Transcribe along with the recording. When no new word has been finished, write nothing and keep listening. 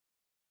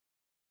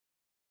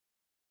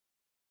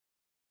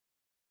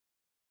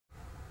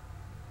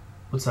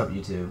What's up,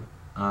 YouTube?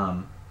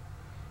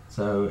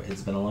 So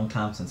it's been a long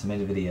time since I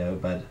made a video,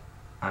 but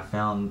I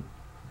found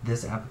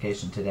this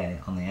application today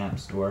on the App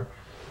Store,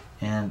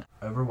 and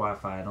over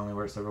Wi-Fi, it only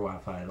works over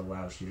Wi-Fi. It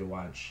allows you to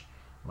watch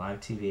live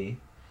TV,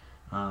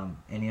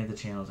 any of the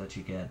channels that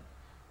you get.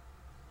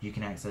 You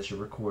can access your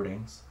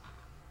recordings.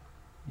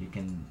 You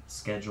can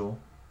schedule,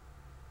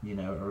 a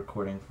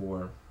recording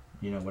for,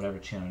 whatever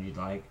channel you'd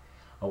like,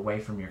 away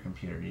from your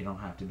computer. You don't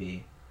have to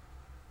be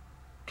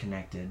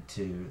connected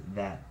to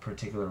that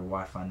particular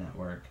Wi-Fi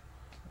network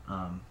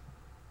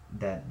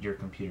that your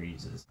computer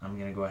uses. I'm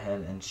going to go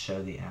ahead and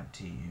show the app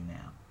to you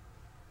now.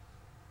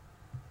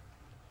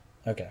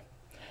 Okay,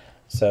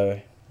 so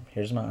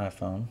here's my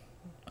iPhone.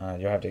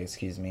 You'll have to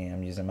excuse me,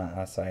 I'm using my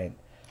eyesight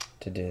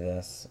to do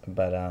this,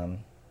 but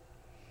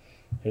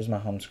here's my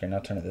home screen.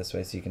 I'll turn it this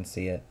way so you can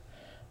see it.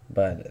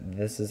 But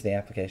this is the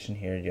application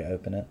here. You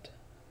open it.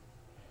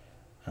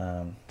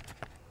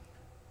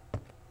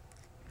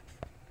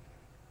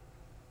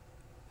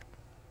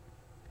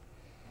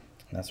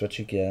 That's what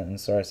you get, and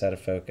sorry it's out of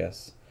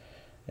focus.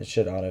 It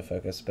should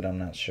autofocus, but I'm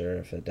not sure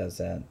if it does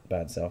that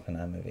by itself in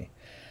iMovie.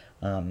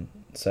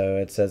 So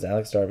it says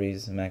Alex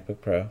Darby's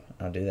MacBook Pro.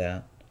 I'll do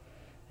that,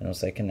 and it'll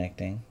say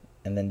connecting,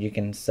 and then you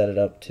can set it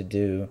up to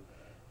do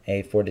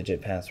a 4-digit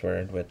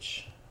password,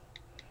 which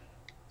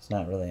is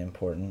not really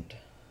important,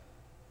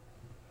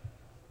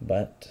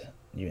 but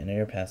you enter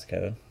your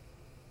passcode,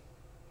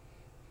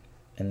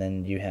 and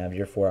then you have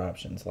your 4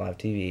 options: live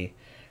TV,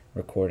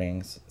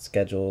 recordings,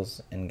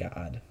 schedules, and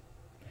God.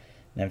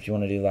 Now if you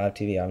want to do live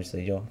TV,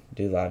 obviously you'll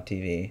do live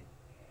TV,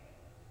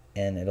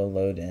 and it'll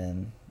load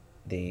in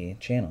the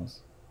channels,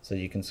 so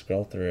you can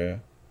scroll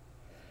through,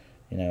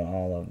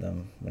 all of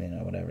them,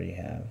 whatever you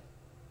have.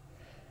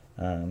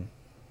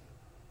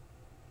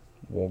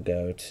 We'll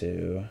go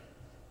to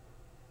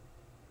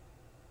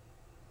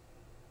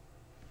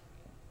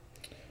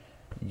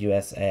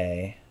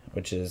USA,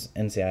 which is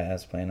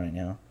NCIS playing right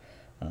now,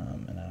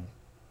 and I'll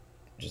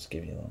just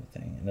give you a little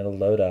thing, and it'll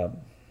load up.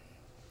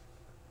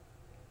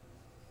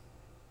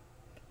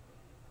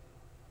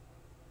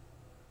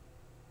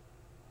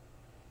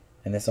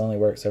 And this only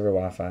works over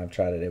Wi-Fi. I've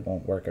tried it. It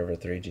won't work over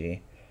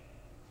 3G.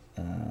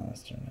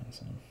 Let's turn down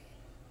some.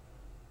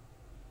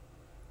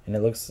 And it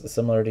looks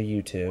similar to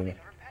YouTube,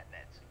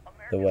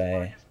 the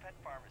way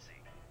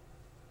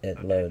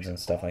it loads and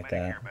stuff like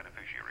that.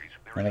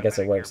 And I guess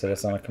it works that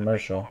it's on a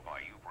commercial.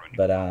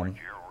 But,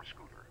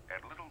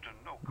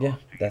 yeah,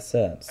 that's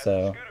it.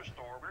 So,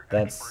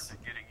 that's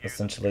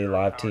essentially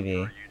live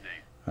TV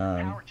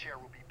on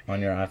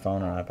your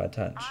iPhone or iPod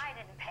Touch.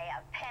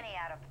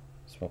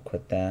 We'll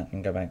quit that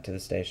and go back to the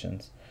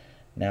stations.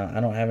 Now, I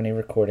don't have any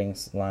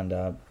recordings lined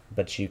up,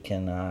 but you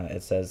can,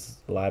 it says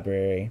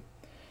library,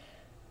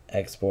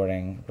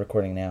 exporting,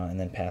 recording now, and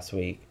then past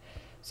week.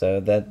 So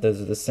those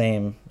are the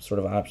same sort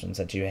of options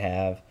that you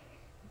have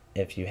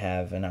if you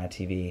have an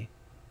EyeTV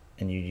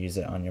and you use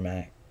it on your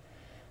Mac.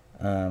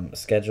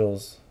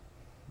 Schedules,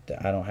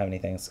 I don't have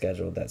anything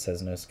scheduled. That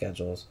says no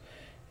schedules.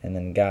 And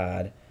then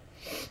God,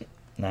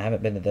 and I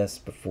haven't been to this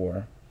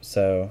before,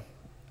 so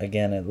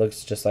again, it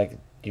looks just like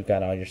you've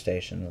got all your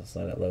stations. Let's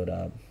let it load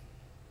up.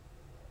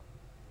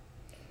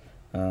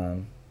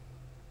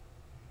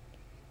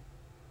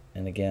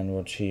 And again,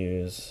 we'll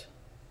choose,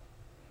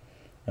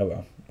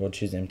 we'll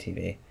choose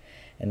MTV.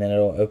 And then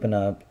it'll open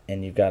up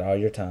and you've got all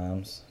your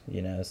times,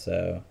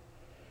 so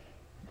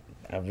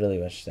I really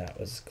wish that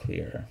was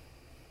clear.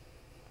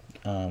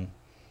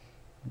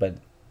 But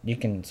you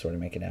can sort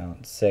of make it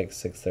out.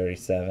 6:30,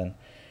 7,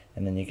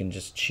 and then you can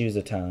just choose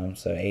a time.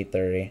 So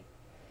 8:30.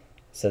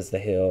 Says the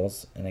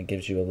Hills, and it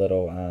gives you a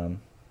little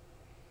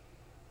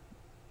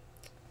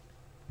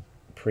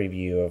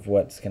preview of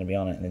what's going to be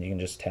on it, and then you can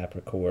just tap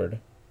record,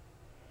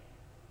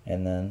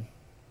 and then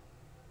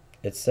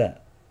it's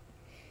set.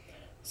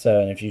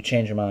 So, and if you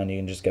change your mind, you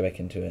can just go back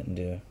into it and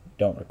do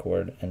don't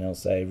record, and it'll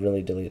say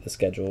really delete the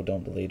schedule,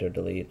 don't delete or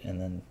delete, and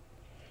then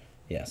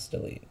yes,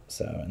 delete.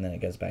 So, and then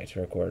it goes back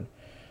to record.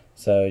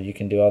 So you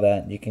can do all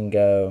that. You can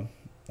go,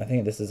 I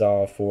think this is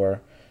all for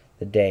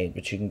the date,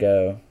 but you can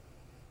go,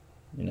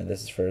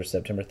 this is for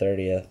September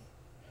 30th,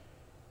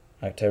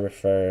 October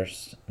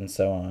 1st, and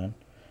so on.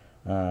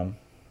 And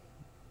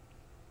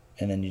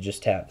then you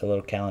just tap the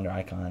little calendar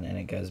icon and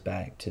it goes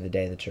back to the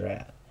day that you're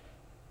at.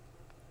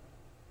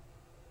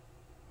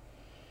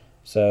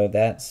 So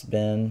that's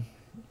been,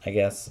 I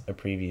guess, a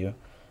preview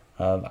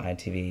of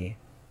EyeTV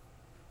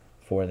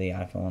for the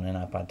iPhone and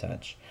iPod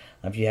Touch.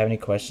 If you have any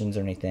questions or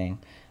anything,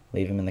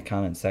 leave them in the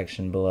comment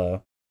section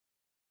below.